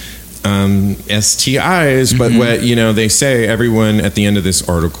STIs, but what they say, everyone at the end of this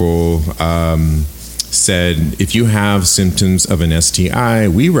article said, if you have symptoms of an STI,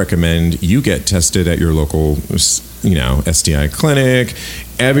 we recommend you get tested at your local STI clinic.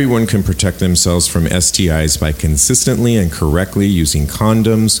 Everyone can protect themselves from STIs by consistently and correctly using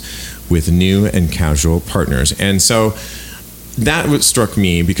condoms with new and casual partners. And so that what struck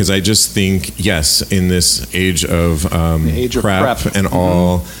me, because I just think, yes, in this age of PrEP and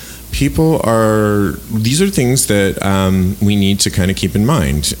all, these are things that we need to kind of keep in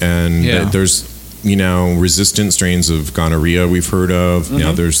mind. And that there's, resistant strains of gonorrhea we've heard of.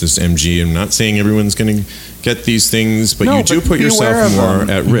 Now there's this MG. I'm not saying everyone's going to get these things, but you do put yourself more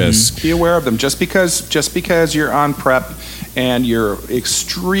at risk. Be aware of them. Just because you're on PrEP and you're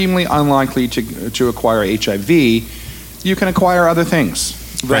extremely unlikely to acquire HIV, you can acquire other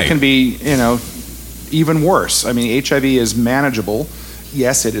things that can be, even worse. I mean, HIV is manageable.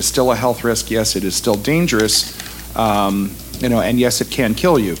 Yes, it is still a health risk. Yes, it is still dangerous. And yes, it can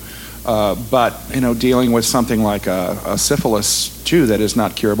kill you. But dealing with something like a syphilis too that is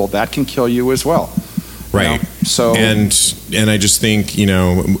not curable, that can kill you as well. Right. So and I just think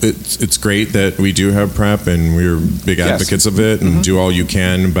it's great that we do have PrEP and we're big advocates of it and do all you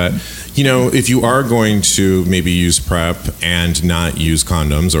can. But if you are going to maybe use PrEP and not use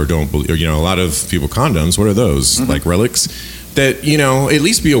condoms or don't believe, a lot of people condoms. What are those like relics? That at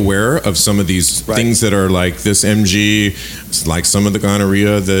least be aware of some of these things that are like this MG, like some of the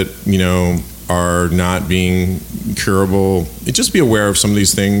gonorrhea that are not being curable. Just be aware of some of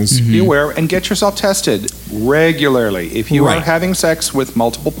these things. Be aware and get yourself tested regularly. If you are having sex with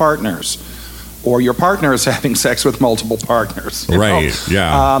multiple partners, or your partner is having sex with multiple partners,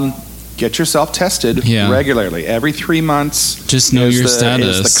 get yourself tested regularly. Every 3 months. Just know your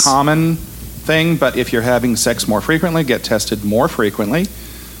status. Is the common thing, but if you're having sex more frequently, get tested more frequently.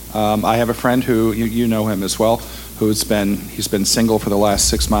 I have a friend who you know him as well, he's been single for the last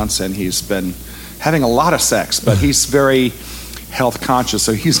 6 months, and he's been having a lot of sex, but he's very health conscious,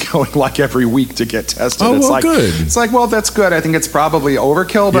 so he's going like every week to get tested. Oh, well, good. It's like, well, that's good. I think it's probably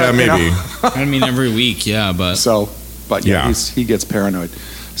overkill, but maybe. I mean, every week, but he gets paranoid.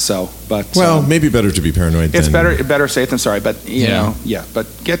 So, but maybe better to be paranoid. It's better safe than sorry. But but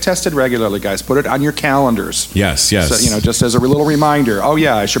get tested regularly, guys. Put it on your calendars. Yes. So, just as a little reminder. Oh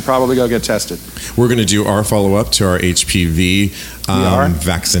yeah, I should probably go get tested. We're going to do our follow-up to our HPV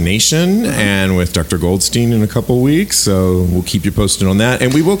vaccination, and with Dr. Goldstein in a couple weeks. So we'll keep you posted on that,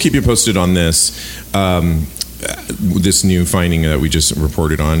 and we will keep you posted on this. This new finding that we just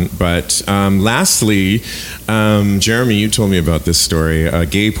reported on. But lastly, Jeremy, you told me about this story. A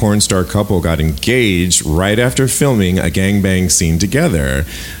gay porn star couple got engaged right after filming a gangbang scene together.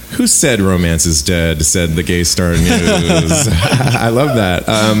 Who said romance is dead, said the Gay Star News. I love that.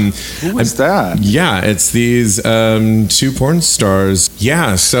 Who was that? Yeah, it's these two porn stars.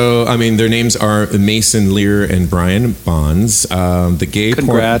 Yeah, so, their names are Mason Lear and Brian Bonds.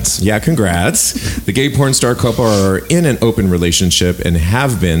 Congrats. Congrats. The gay porn star couple are in an open relationship and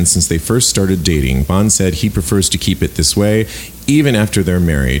have been since they first started dating. Bonds said he prefers to keep it this way, even after they're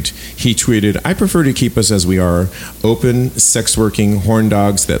married. He tweeted, "I prefer to keep us as we are, open, sex-working, horn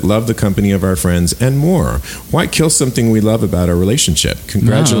dogs that love the company of our friends and more. Why kill something we love about our relationship?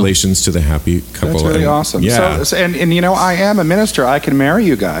 Congratulations to the happy couple." That's really awesome. Yeah. So, and I am a minister. I can marry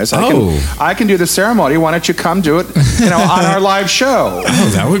you guys. I can do the ceremony. Why don't you come do it, on our live show? Oh,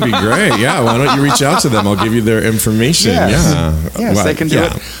 that would be great. Yeah. Why don't you reach out to them? I'll give you their information. Yes. Yes, they can do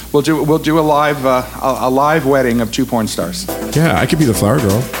it. We'll do a live wedding of two porn stars. Yeah, I could be the flower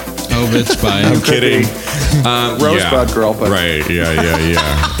girl. Oh, bitch, bye. I'm kidding. Rosebud girl. But. Right,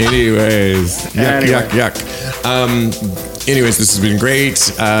 yeah. Anyways, yuck. Anyways, this has been great.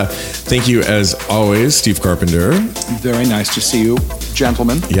 Thank you, as always, Steve Carpenter. Very nice to see you,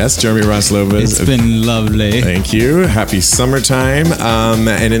 gentlemen. Yes, Jeremy Ross Lopez. It's been lovely. Thank you. Happy summertime.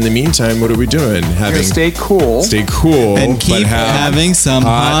 And in the meantime, what are we doing? Stay cool. Stay cool. And keep having some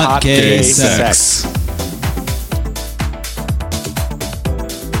hot gay sex.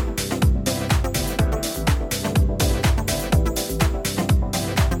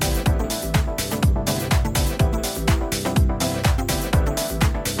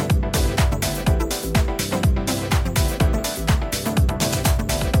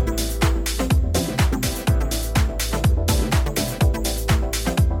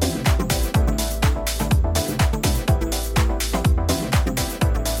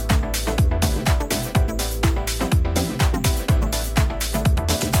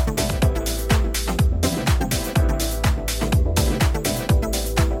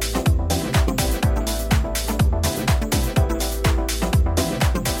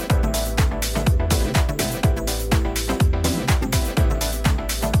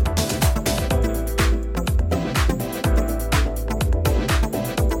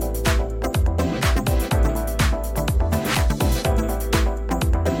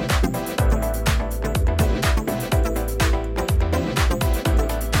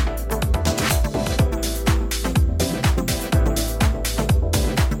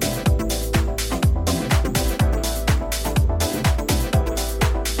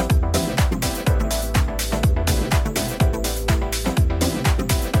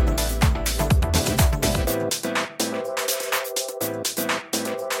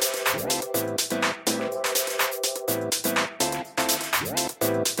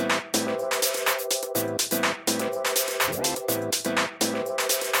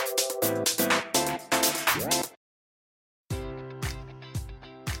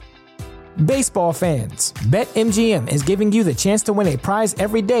 Baseball fans, BetMGM is giving you the chance to win a prize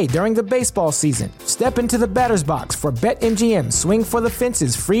every day during the baseball season. Step into the batter's box for BetMGM Swing for the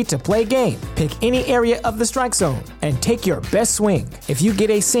Fences free-to-play game. Pick any area of the strike zone and take your best swing. If you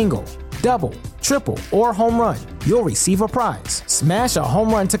get a single, double, triple, or home run, you'll receive a prize. Smash a home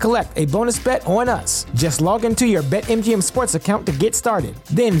run to collect a bonus bet on us. Just log into your BetMGM Sports account to get started.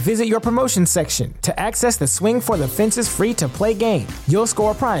 Then visit your promotion section to access the Swing for the Fences free-to-play game. You'll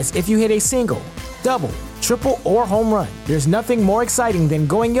score a prize if you hit a single, double, triple, or home run. There's nothing more exciting than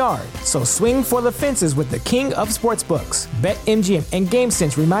going yard, so swing for the fences with the king of sportsbooks. BetMGM and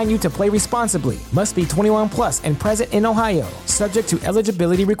GameSense remind you to play responsibly. Must be 21 plus and present in Ohio, subject to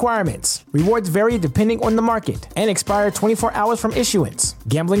eligibility requirements. Rewards vary depending on the market and expire 24 hours from issuance.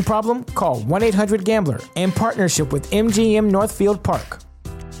 Gambling problem? Call 1-800-GAMBLER in partnership with MGM Northfield Park.